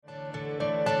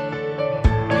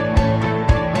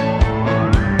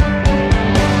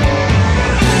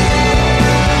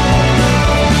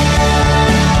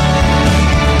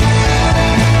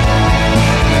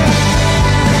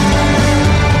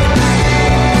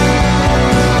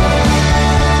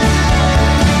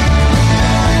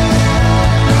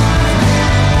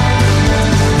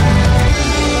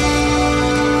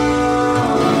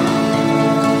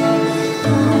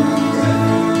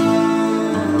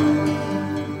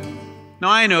Now,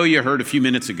 I know you heard a few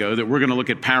minutes ago that we're going to look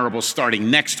at parables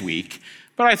starting next week,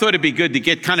 but I thought it'd be good to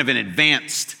get kind of an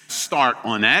advanced start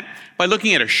on that by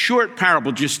looking at a short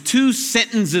parable, just 2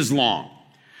 sentences long.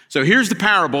 So here's the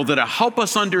parable that'll help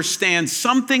us understand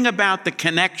something about the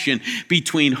connection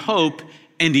between hope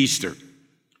and Easter.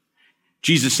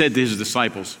 Jesus said to his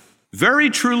disciples,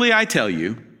 "Very truly I tell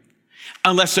you,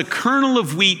 unless a kernel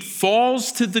of wheat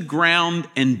falls to the ground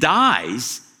and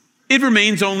dies, it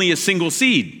remains only a single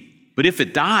seed. But if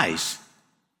it dies,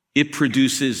 it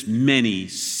produces many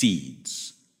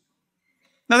seeds."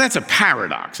 Now that's a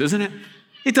paradox, isn't it?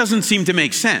 It doesn't seem to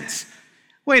make sense.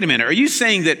 Wait a minute, are you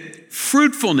saying that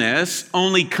fruitfulness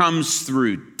only comes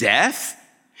through death?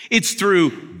 It's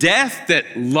through death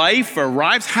that life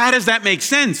arrives? How does that make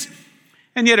sense?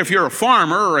 And yet if you're a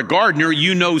farmer or a gardener,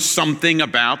 you know something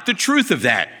about the truth of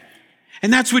that.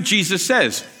 And that's what Jesus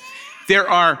says. There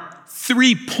are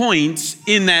 3 points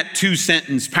in that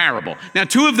 2-sentence parable. Now,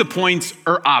 2 of the points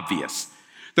are obvious.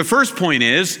 The first point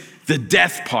is the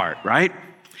death part, right?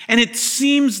 And it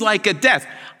seems like a death.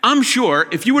 I'm sure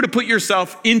if you were to put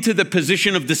yourself into the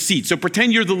position of the seed, so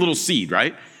pretend you're the little seed,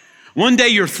 right? One day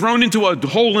you're thrown into a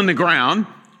hole in the ground,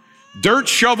 dirt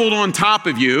shoveled on top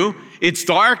of you, it's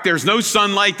dark, there's no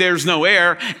sunlight, there's no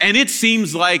air, and it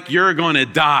seems like you're going to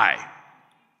die.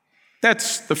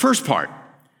 That's the first part.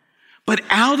 But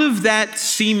out of that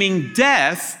seeming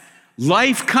death,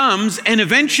 life comes, and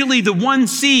eventually the one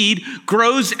seed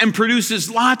grows and produces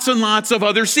lots and lots of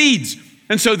other seeds.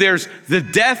 And so there's the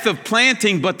death of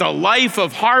planting, but the life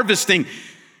of harvesting.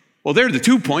 Well, they're the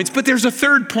 2 points, but there's a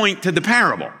third point to the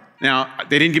parable. Now,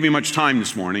 they didn't give me much time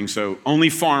this morning, so only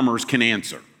farmers can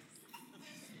answer.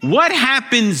 What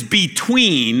happens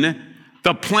between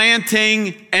the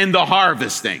planting and the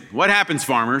harvesting? What happens,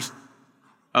 farmers?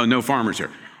 Oh, no farmers here.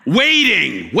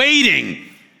 Waiting.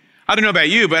 I don't know about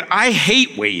you, but I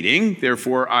hate waiting.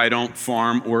 Therefore, I don't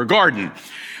farm or garden.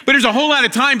 But there's a whole lot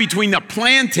of time between the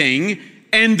planting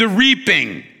and the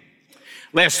reaping.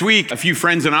 Last week, a few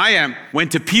friends and I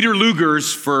went to Peter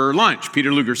Luger's for lunch,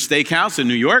 Peter Luger's Steakhouse in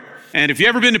New York. And if you've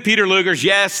ever been to Peter Luger's,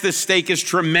 yes, the steak is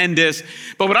tremendous.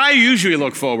 But what I usually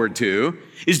look forward to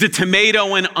is the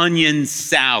tomato and onion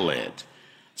salad.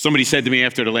 Somebody said to me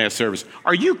after the last service,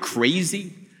 "Are you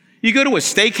crazy? You go to a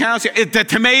steakhouse, the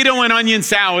tomato and onion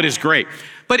salad is great."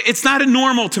 But it's not a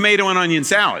normal tomato and onion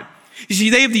salad. You see,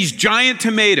 they have these giant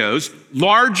tomatoes,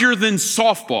 larger than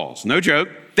softballs, no joke.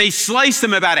 They slice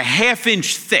them about a ½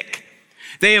 inch thick.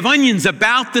 They have onions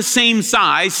about the same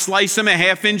size, slice them a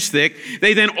 ½ inch thick.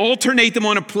 They then alternate them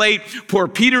on a plate, pour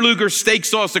Peter Luger steak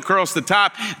sauce across the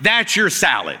top. That's your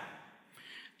salad.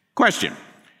 Question.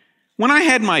 When I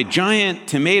had my giant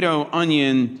tomato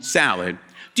onion salad,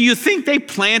 do you think they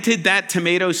planted that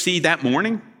tomato seed that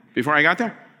morning before I got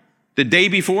there? The day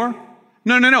before?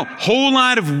 No. Whole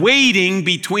lot of waiting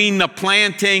between the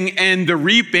planting and the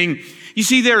reaping. You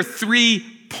see, there are 3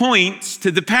 points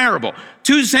to the parable.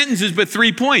 2 sentences, but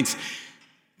 3 points.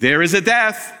 There is a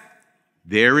death,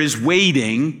 there is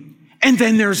waiting, and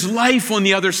then there's life on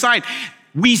the other side.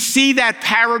 We see that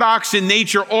paradox in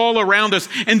nature all around us,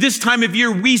 and this time of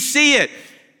year we see it.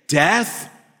 Death,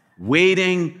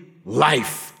 waiting,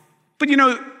 life. But you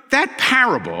know, that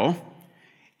parable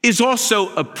is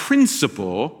also a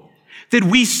principle that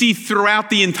we see throughout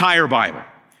the entire Bible.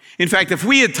 In fact, if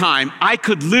we had time, I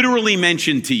could literally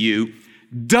mention to you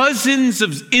dozens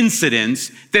of incidents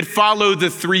that follow the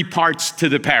 3 parts to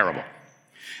the parable.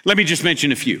 Let me just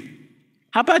mention a few.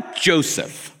 How about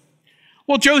Joseph?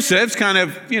 Well, Joseph's kind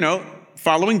of,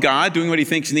 following God, doing what he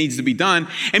thinks needs to be done.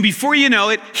 And before you know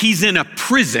it, he's in a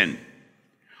prison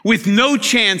with no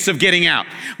chance of getting out.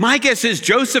 My guess is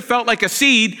Joseph felt like a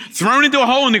seed thrown into a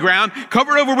hole in the ground,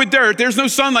 covered over with dirt. There's no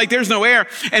sunlight, there's no air.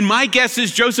 And my guess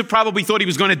is Joseph probably thought he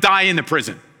was going to die in the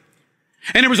prison.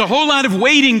 And there was a whole lot of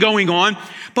waiting going on.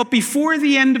 But before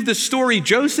the end of the story,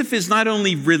 Joseph is not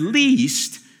only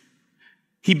released,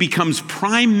 he becomes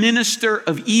prime minister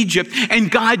of Egypt, and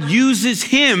God uses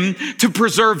him to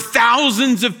preserve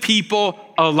thousands of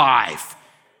people alive.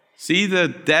 See the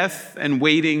death and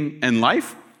waiting and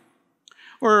life?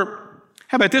 Or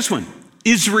how about this one?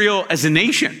 Israel as a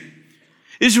nation.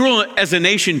 Israel as a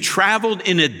nation traveled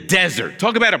in a desert.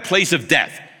 Talk about a place of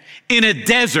death. In a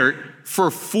desert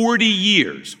for 40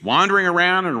 years, wandering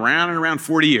around and around and around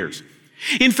 40 years.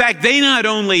 In fact, they not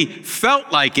only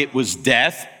felt like it was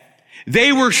death,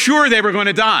 they were sure they were going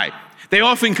to die. They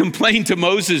often complained to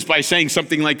Moses by saying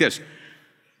something like this: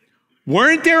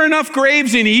 "Weren't there enough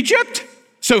graves in Egypt?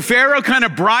 So Pharaoh kind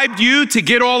of bribed you to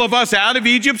get all of us out of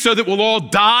Egypt so that we'll all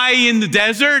die in the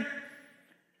desert?"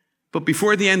 But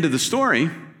before the end of the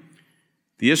story,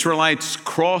 The Israelites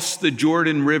crossed the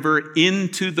Jordan River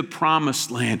into the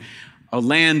promised land, a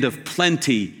land of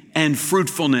plenty and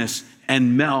fruitfulness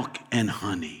and milk and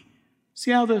honey.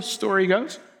 See how the story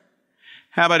goes?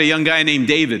 How about a young guy named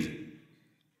David?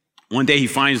 One day he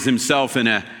finds himself in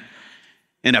a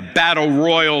battle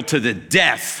royal to the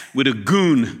death with a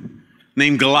goon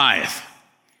named Goliath.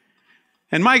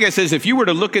 And my guy says, if you were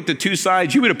to look at the two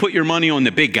sides, you would have put your money on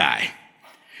the big guy.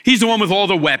 He's the one with all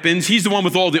the weapons. He's the one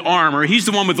with all the armor. He's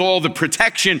the one with all the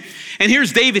protection. And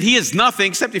here's David. He has nothing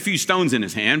except a few stones in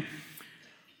his hand.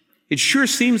 It sure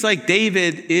seems like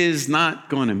David is not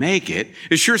going to make it.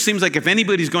 It sure seems like if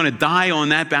anybody's going to die on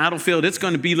that battlefield, it's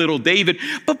going to be little David.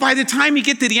 But by the time you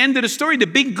get to the end of the story, the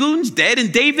big goon's dead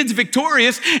and David's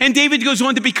victorious. And David goes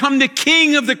on to become the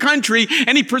king of the country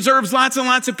and he preserves lots and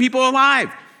lots of people alive.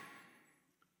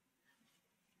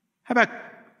 How about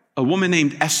a woman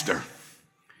named Esther?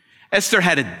 Esther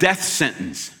had a death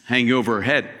sentence hanging over her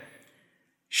head.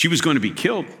 She was going to be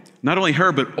killed. Not only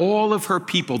her, but all of her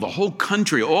people, the whole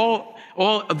country, all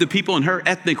of the people in her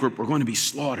ethnic group were going to be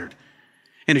slaughtered.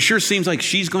 And it sure seems like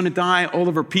she's going to die. All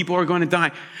of her people are going to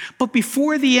die. But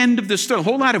before the end of the story, a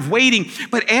whole lot of waiting.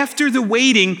 But after the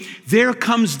waiting, there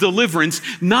comes deliverance.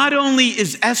 Not only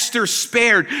is Esther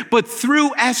spared, but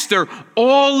through Esther,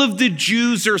 all of the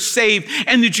Jews are saved.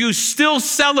 And the Jews still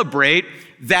celebrate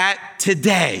that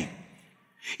today.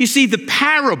 You see, the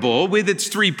parable with its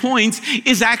 3 points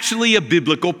is actually a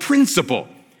biblical principle.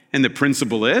 And the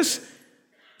principle is,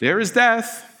 there is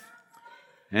death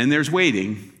and there's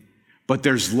waiting, but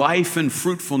there's life and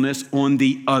fruitfulness on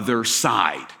the other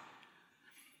side.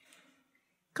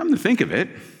 Come to think of it,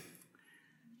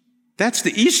 that's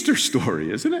the Easter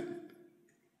story, isn't it?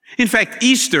 In fact,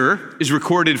 Easter is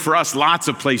recorded for us lots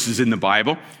of places in the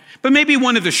Bible, but maybe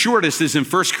one of the shortest is in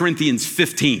 1 Corinthians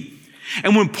 15.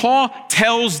 And when Paul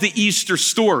tells the Easter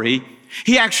story,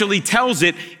 he actually tells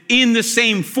it in the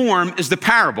same form as the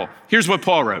parable. Here's what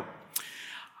Paul wrote.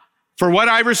 For what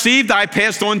I received, I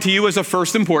passed on to you as of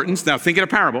first importance. Now think of a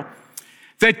parable.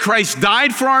 That Christ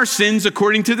died for our sins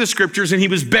according to the scriptures and he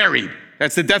was buried.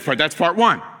 That's the death part. That's part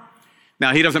one.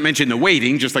 Now he doesn't mention the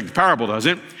waiting, just like the parable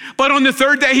doesn't. But on the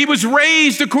third day, he was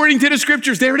raised according to the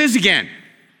scriptures. There it is again.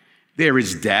 There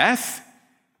is death.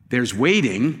 There's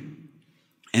waiting.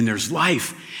 And there's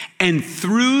life. And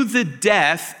through the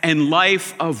death and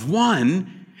life of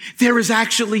one, there is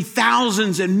actually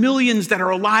thousands and millions that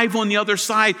are alive on the other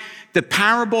side. The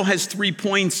parable has 3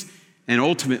 points, and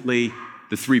ultimately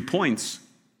the 3 points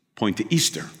point to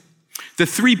Easter. The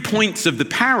 3 points of the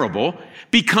parable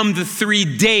become the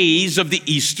 3 days of the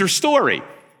Easter story.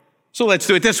 So let's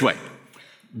do it this way.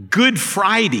 Good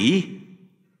Friday,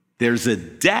 there's a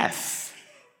death.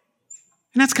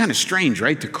 And that's kind of strange,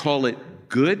 right, to call it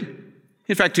good.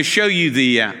 In fact, to show you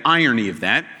the irony of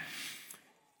that,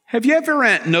 have you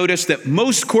ever noticed that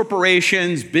most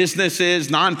corporations, businesses,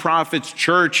 nonprofits,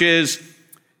 churches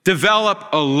develop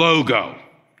a logo?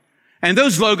 And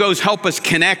those logos help us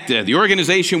connect the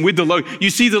organization with the logo. You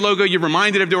see the logo, you're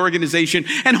reminded of the organization,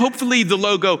 and hopefully the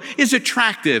logo is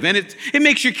attractive and it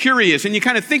makes you curious and you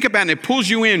kind of think about it and it pulls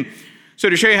you in. So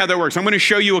to show you how that works, I'm going to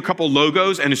show you a couple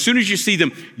logos, and as soon as you see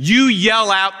them, you yell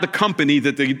out the company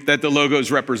that the logos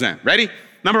represent. Ready?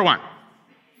 Number one.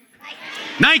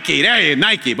 Nike. There you go,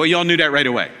 Nike. Well, you all knew that right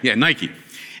away. Yeah, Nike.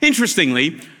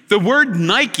 Interestingly, the word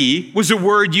Nike was a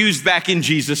word used back in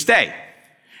Jesus' day.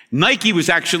 Nike was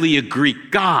actually a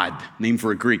Greek god, named for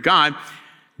a Greek god.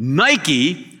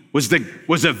 Nike was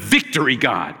a victory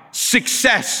god,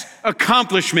 success,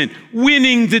 accomplishment,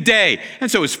 winning the day.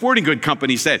 And so a sporting good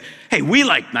company said, hey, we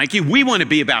like Nike. We want to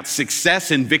be about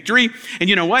success and victory. And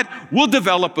you know what? We'll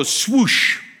develop a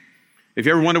swoosh. If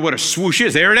you ever wonder what a swoosh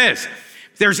is, there it is.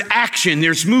 There's action,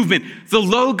 there's movement. The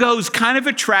logo's kind of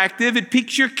attractive. It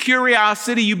piques your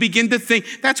curiosity. You begin to think,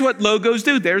 that's what logos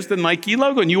do. There's the Nike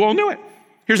logo, and you all knew it.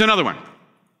 Here's another one.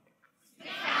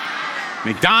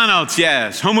 McDonald's,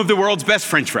 yes, home of the world's best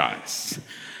French fries.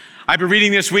 I've been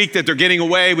reading this week that they're getting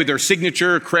away with their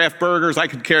signature craft burgers. I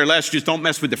could care less, just don't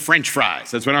mess with the French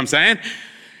fries. That's what I'm saying.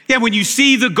 Yeah, when you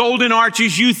see the golden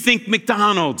arches, you think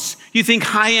McDonald's. You think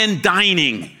high-end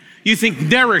dining. You think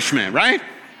nourishment, right?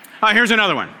 Here's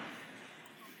another one.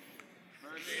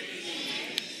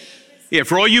 Yeah,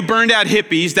 for all you burned out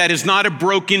hippies, that is not a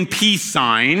broken peace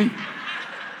sign.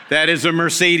 That is a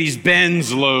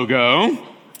Mercedes-Benz logo.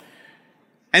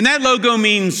 And that logo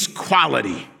means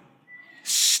quality,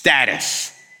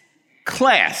 status,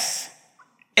 class,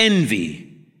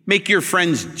 envy, make your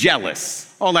friends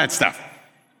jealous, all that stuff.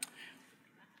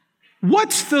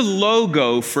 What's the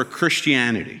logo for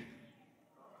Christianity?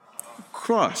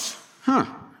 Cross, huh?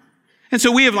 And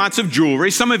so we have lots of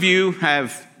jewelry. Some of you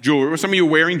have jewelry. Some of you are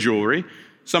wearing jewelry.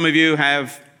 Some of you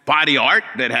have body art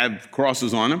that have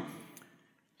crosses on them.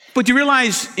 But you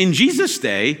realize in Jesus'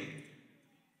 day,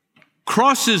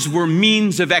 crosses were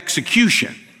means of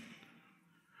execution.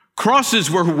 Crosses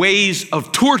were ways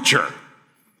of torture.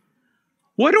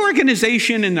 What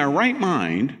organization in their right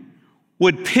mind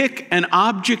would pick an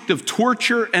object of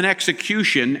torture and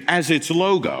execution as its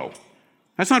logo?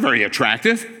 That's not very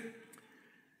attractive.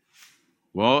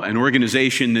 Well, an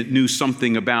organization that knew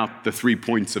something about the 3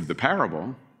 points of the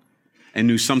parable and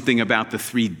knew something about the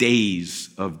 3 days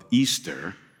of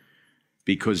Easter,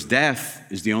 because death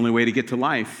is the only way to get to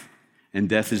life, and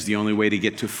death is the only way to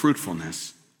get to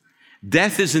fruitfulness.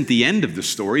 Death isn't the end of the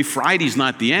story. Friday's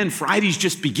not the end. Friday's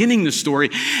just beginning the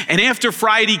story. And after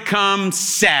Friday comes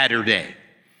Saturday.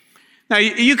 Now,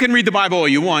 you can read the Bible all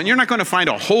you want. You're not going to find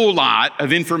a whole lot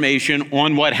of information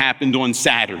on what happened on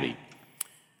Saturday.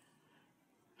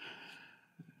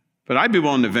 But I'd be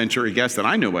willing to venture a guess that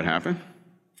I know what happened.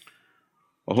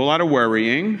 A whole lot of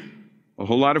worrying, a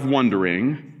whole lot of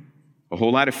wondering, a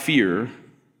whole lot of fear,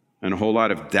 and a whole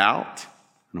lot of doubt,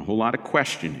 and a whole lot of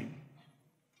questioning.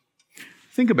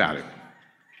 Think about it.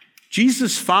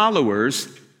 Jesus' followers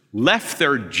left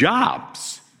their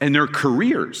jobs and their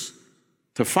careers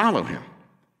to follow him.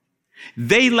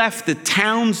 They left the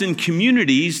towns and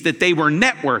communities that they were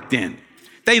networked in.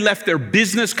 They left their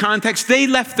business context. They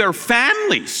left their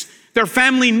families, their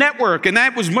family network, and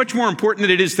that was much more important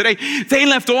than it is today. They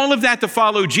left all of that to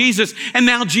follow Jesus, and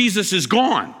now Jesus is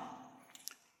gone.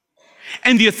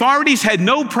 And the authorities had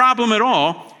no problem at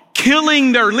all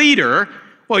killing their leader.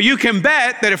 Well, you can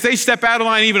bet that if they step out of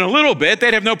line even a little bit,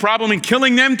 they'd have no problem in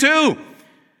killing them too.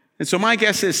 And so my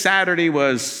guess is Saturday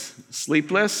was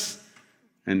sleepless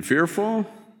and fearful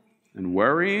and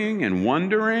worrying and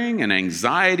wondering and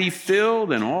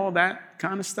anxiety-filled and all that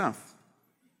kind of stuff.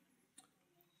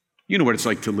 You know what it's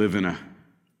like to live in a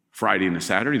Friday and a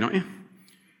Saturday, don't you?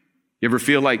 You ever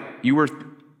feel like you were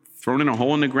thrown in a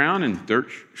hole in the ground and dirt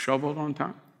shoveled on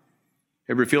top?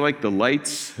 Ever feel like the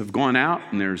lights have gone out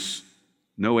and there's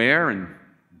no air and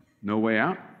no way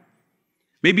out?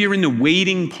 Maybe you're in the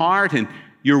waiting part and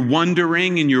you're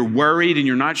wondering and you're worried and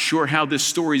you're not sure how this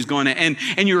story is going to end.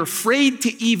 And you're afraid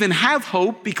to even have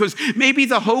hope because maybe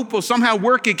the hope will somehow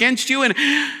work against you and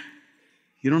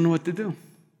you don't know what to do.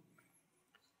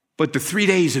 But the 3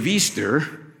 days of Easter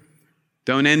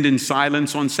don't end in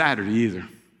silence on Saturday either.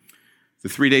 The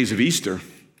 3 days of Easter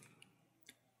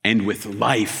end with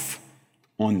life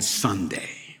on Sunday.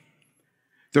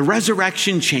 The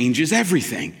resurrection changes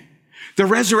everything. The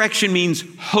resurrection means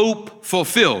hope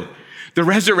fulfilled. The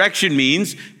resurrection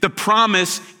means the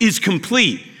promise is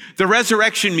complete. The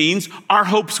resurrection means our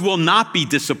hopes will not be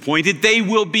disappointed. They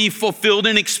will be fulfilled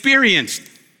and experienced.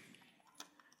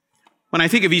 When I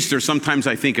think of Easter, sometimes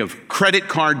I think of credit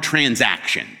card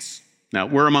transactions. Now,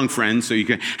 we're among friends, so you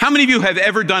can. How many of you have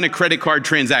ever done a credit card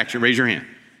transaction? Raise your hand.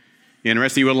 And the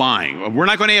rest of you are lying. We're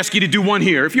not going to ask you to do one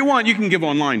here. If you want, you can give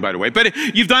online, by the way. But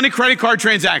you've done a credit card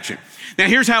transaction. Now,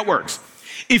 here's how it works.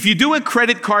 If you do a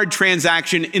credit card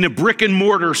transaction in a brick and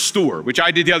mortar store, which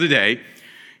I did the other day,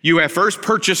 you have first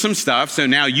purchased some stuff, so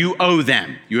now you owe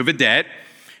them. You have a debt,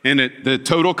 and the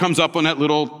total comes up on that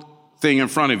little thing in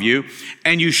front of you,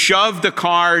 and you shove the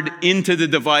card into the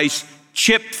device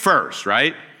chipped first,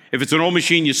 right? If it's an old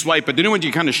machine, you swipe, but the new one,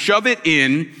 you kind of shove it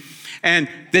in, and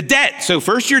the debt. So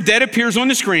first your debt appears on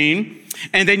the screen,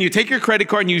 and then you take your credit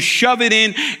card and you shove it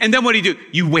in, and then what do?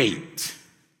 You wait.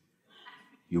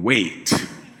 You wait.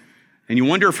 And you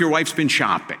wonder if your wife's been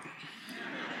shopping.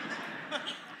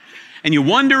 And you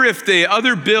wonder if the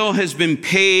other bill has been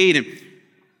paid.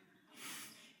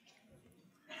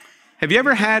 Have you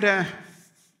ever had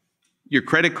your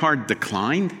credit card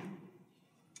declined?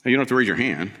 You don't have to raise your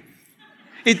hand.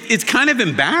 It's kind of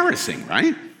embarrassing,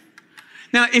 right?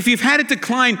 Now, if you've had it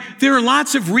declined, there are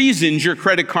lots of reasons your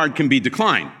credit card can be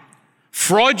declined.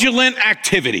 Fraudulent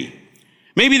activity.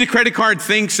 Maybe the credit card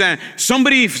thinks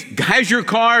somebody has your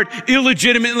card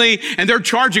illegitimately and they're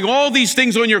charging all these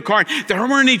things on your card. There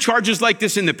weren't any charges like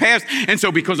this in the past, and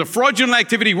so because of fraudulent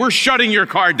activity, we're shutting your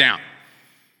card down.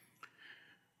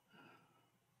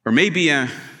 Or maybe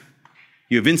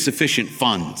you have insufficient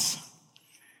funds.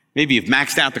 Maybe you've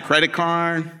maxed out the credit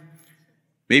card.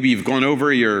 Maybe you've gone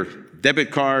over your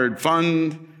debit card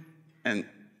fund and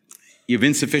you have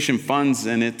insufficient funds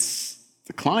and it's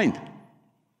declined.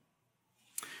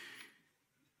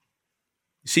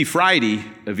 You see, Friday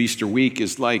of Easter week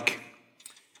is like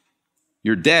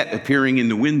your debt appearing in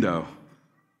the window.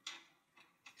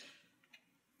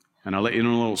 And I'll let you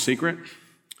know a little secret.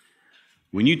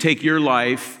 When you take your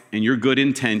life and your good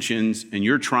intentions and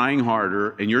you're trying harder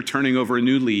and you're turning over a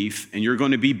new leaf and you're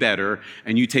going to be better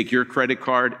and you take your credit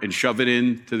card and shove it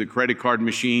into the credit card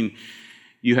machine,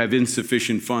 you have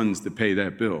insufficient funds to pay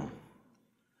that bill.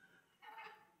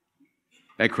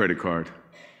 That credit card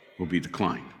will be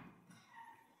declined.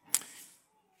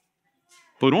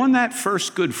 But on that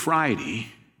first Good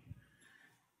Friday,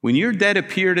 when your debt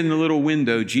appeared in the little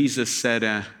window, Jesus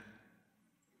said,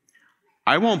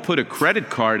 I won't put a credit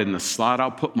card in the slot.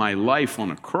 I'll put my life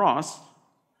on a cross.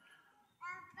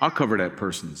 I'll cover that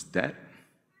person's debt.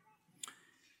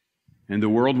 And the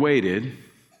world waited.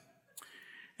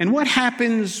 And what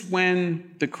happens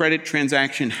when the credit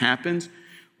transaction happens?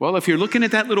 Well, if you're looking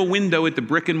at that little window at the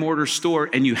brick and mortar store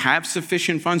and you have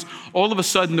sufficient funds, all of a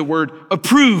sudden the word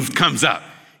approved comes up.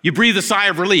 You breathe a sigh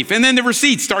of relief, and then the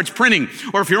receipt starts printing.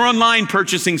 Or if you're online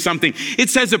purchasing something,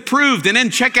 it says approved, and then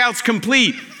checkout's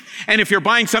complete. And if you're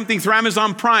buying something through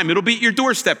Amazon Prime, it'll be at your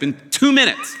doorstep in 2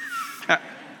 minutes.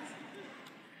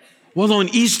 Well, on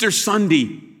Easter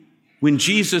Sunday, when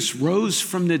Jesus rose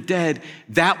from the dead,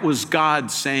 that was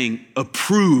God saying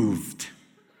approved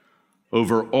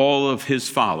over all of his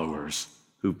followers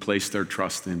who placed their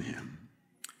trust in him.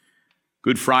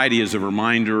 Good Friday is a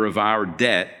reminder of our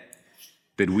debt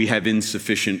that we have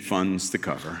insufficient funds to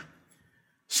cover.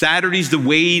 Saturday's the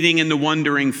waiting and the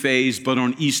wondering phase, but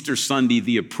on Easter Sunday,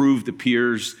 the approved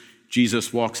appears.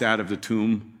 Jesus walks out of the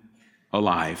tomb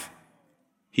alive.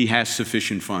 He has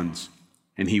sufficient funds,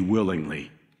 and he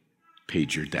willingly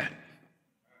paid your debt.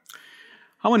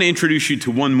 I want to introduce you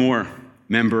to one more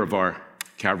member of our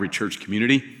Calvary Church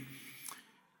community.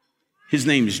 His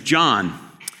name is John.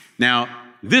 Now,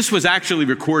 this was actually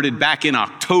recorded back in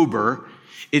October.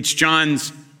 It's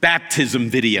John's baptism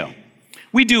video.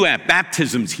 We do have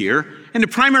baptisms here, and the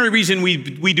primary reason we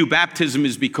do baptism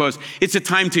is because it's a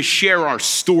time to share our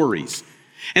stories.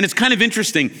 And it's kind of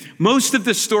interesting. Most of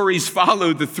the stories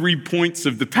follow the 3 points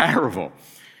of the parable.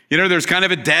 You know, there's kind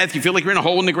of a death. You feel like you're in a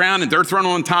hole in the ground and dirt thrown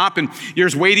on top, and you're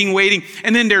just waiting.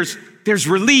 And then there's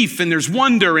relief, and there's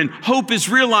wonder, and hope is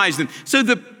realized. And so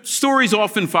the stories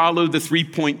often follow the 3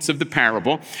 points of the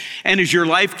parable. And as your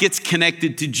life gets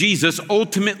connected to Jesus,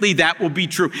 ultimately that will be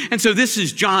true. And so this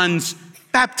is John's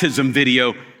baptism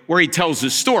video where he tells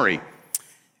his story.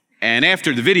 And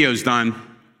after the video's done,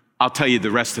 I'll tell you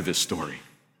the rest of his story.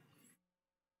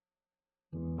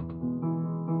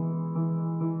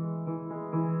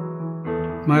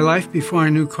 My life before I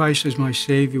knew Christ as my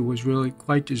Savior was really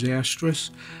quite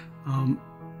disastrous.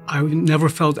 I never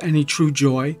felt any true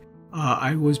joy.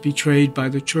 I was betrayed by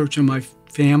the church and my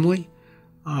family,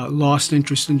 lost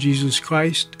interest in Jesus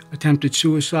Christ, attempted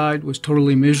suicide, was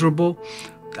totally miserable.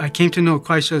 I came to know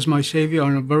Christ as my Savior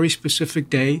on a very specific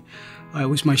day. It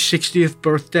was my 60th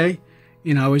birthday,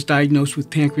 and I was diagnosed with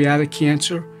pancreatic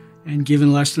cancer and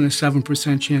given less than a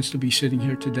 7% chance to be sitting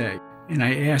here today. And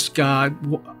I asked God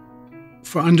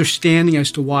for understanding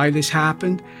as to why this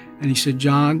happened. And he said,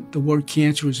 John, the word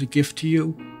cancer is a gift to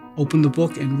you. Open the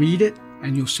book and read it,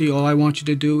 and you'll see all I want you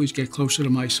to do is get closer to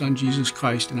my son, Jesus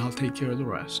Christ, and I'll take care of the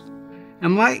rest.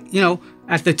 And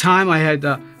at the time I had,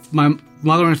 my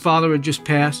mother and father had just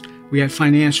passed. We had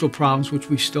financial problems, which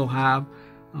we still have.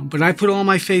 But I put all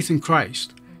my faith in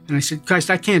Christ. And I said,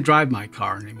 Christ, I can't drive my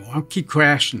car anymore. I'll keep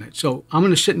crashing it. So I'm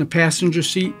going to sit in the passenger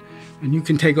seat, and you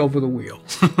can take over the wheel.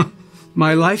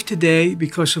 My life today,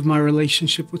 because of my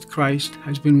relationship with Christ,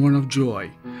 has been one of joy.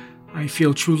 I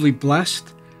feel truly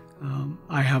blessed.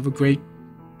 I have a great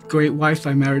wife.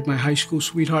 I married my high school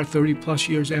sweetheart 30 plus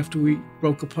years after we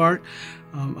broke apart.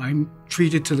 I'm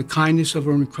treated to the kindness of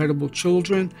our incredible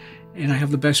children, and I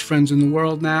have the best friends in the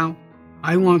world now.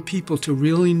 I want people to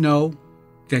really know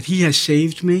that he has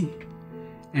saved me,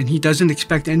 and he doesn't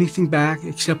expect anything back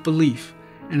except belief.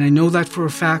 And I know that for a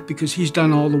fact because he's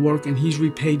done all the work and he's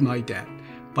repaid my debt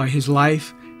by his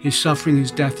life, his suffering, his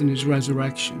death, and his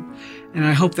resurrection. And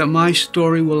I hope that my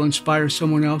story will inspire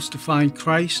someone else to find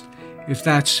Christ. If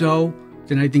that's so,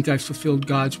 then I think I've fulfilled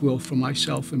God's will for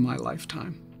myself in my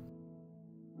lifetime.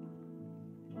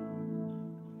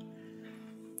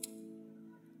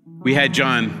 We had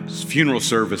John's funeral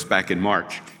service back in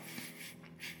March.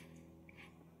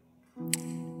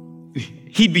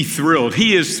 He'd be thrilled.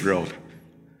 He is thrilled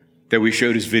that we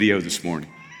showed his video this morning.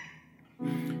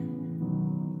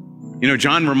 You know,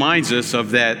 John reminds us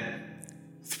of that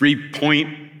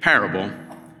 3-point parable,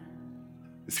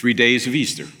 the 3 days of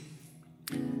Easter.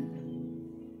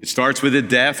 It starts with a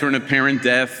death or an apparent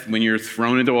death when you're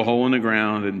thrown into a hole in the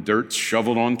ground and dirt's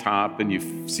shoveled on top and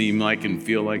you seem like and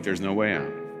feel like there's no way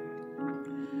out.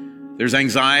 There's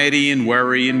anxiety and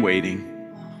worry and waiting.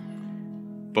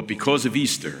 But because of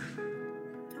Easter,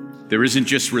 there isn't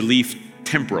just relief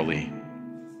temporally.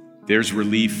 There's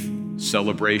relief,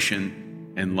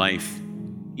 celebration, and life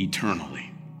eternally.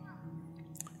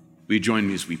 Will you join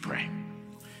me as we pray?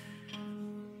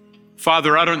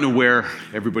 Father, I don't know where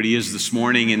everybody is this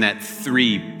morning in that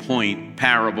 3-point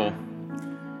parable.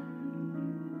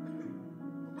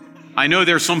 I know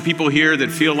there's some people here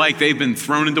that feel like they've been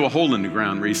thrown into a hole in the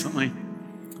ground recently.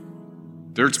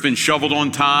 Dirt's been shoveled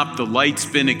on top, the light's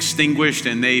been extinguished,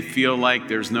 and they feel like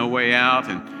there's no way out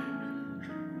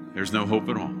and there's no hope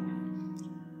at all.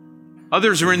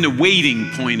 Others are in the waiting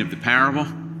point of the parable.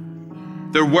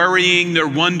 They're worrying, they're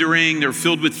wondering, they're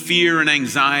filled with fear and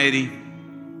anxiety.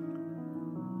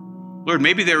 Lord,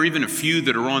 maybe there are even a few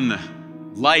that are on the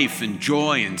life and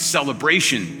joy and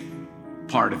celebration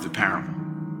part of the parable.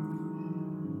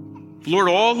 Lord,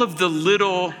 all of the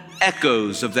little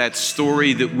echoes of that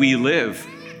story that we live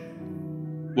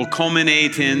will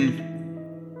culminate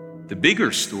in the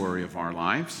bigger story of our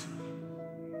lives.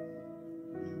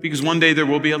 Because one day there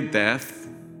will be a death,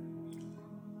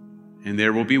 and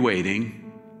there will be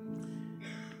waiting,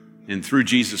 and through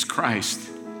Jesus Christ,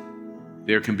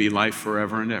 there can be life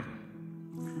forever and ever.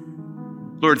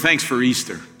 Lord, thanks for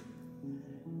Easter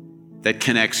that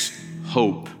connects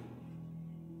hope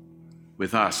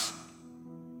with us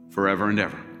forever and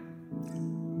ever.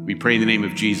 We pray in the name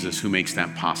of Jesus, who makes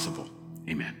that possible.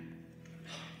 Amen.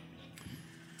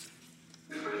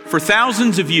 For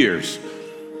thousands of years,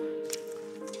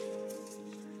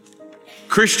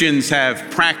 Christians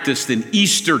have practiced an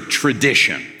Easter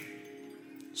tradition.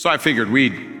 So I figured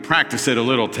we'd practice it a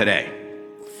little today.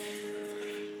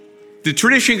 The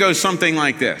tradition goes something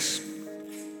like this.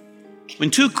 When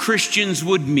two Christians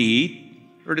would meet,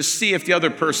 or to see if the other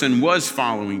person was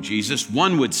following Jesus,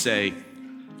 one would say,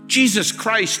 "Jesus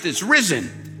Christ is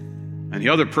risen." And the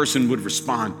other person would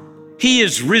respond, "He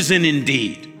is risen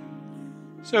indeed."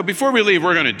 So before we leave,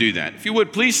 we're going to do that. If you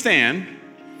would, please stand.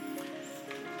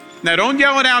 Now, don't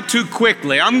yell it out too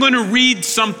quickly. I'm going to read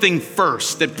something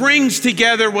first that brings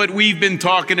together what we've been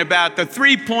talking about, the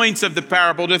 3 points of the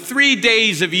parable, the 3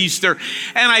 days of Easter,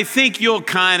 and I think you'll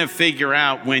kind of figure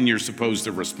out when you're supposed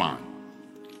to respond.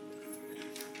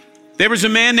 There was a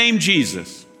man named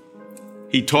Jesus.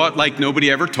 He taught like nobody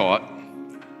ever taught.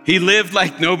 He lived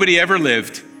like nobody ever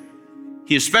lived.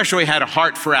 He especially had a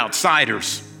heart for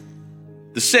outsiders,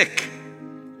 the sick,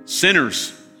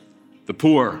 sinners, the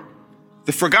poor,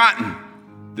 the forgotten,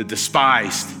 the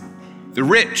despised, the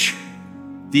rich,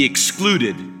 the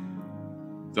excluded,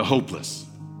 the hopeless.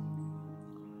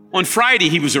 On Friday,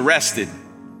 he was arrested.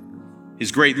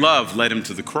 His great love led him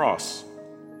to the cross.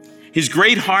 His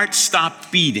great heart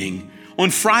stopped beating. On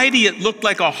Friday, it looked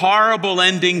like a horrible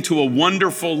ending to a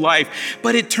wonderful life,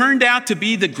 but it turned out to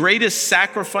be the greatest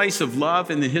sacrifice of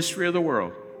love in the history of the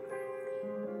world.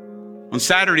 On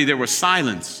Saturday, there was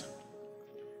silence.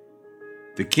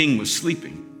 The king was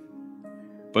sleeping.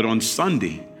 But on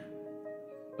Sunday,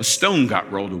 a stone got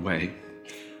rolled away.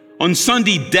 On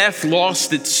Sunday, death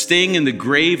lost its sting and the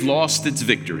grave lost its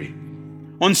victory.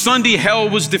 On Sunday, hell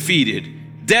was defeated.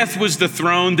 Death was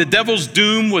dethroned. The devil's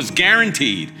doom was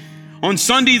guaranteed. On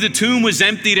Sunday, the tomb was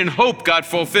emptied and hope got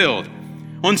fulfilled.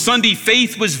 On Sunday,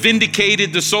 faith was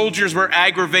vindicated. The soldiers were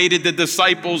aggravated. The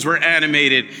disciples were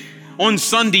animated. On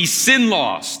Sunday, sin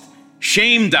lost.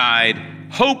 Shame died.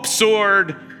 Hope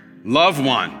soared. Love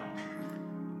won.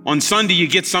 On Sunday, you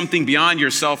get something beyond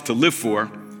yourself to live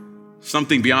for,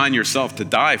 something beyond yourself to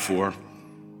die for,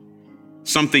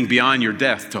 something beyond your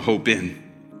death to hope in.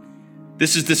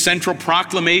 This is the central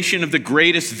proclamation of the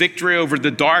greatest victory over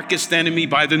the darkest enemy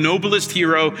by the noblest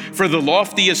hero for the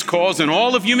loftiest cause in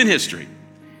all of human history.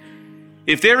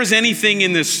 If there is anything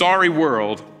in this sorry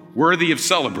world worthy of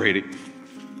celebrating,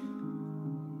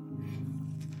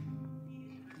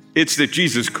 it's that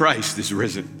Jesus Christ is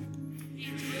risen.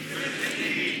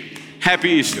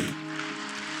 Happy Easter.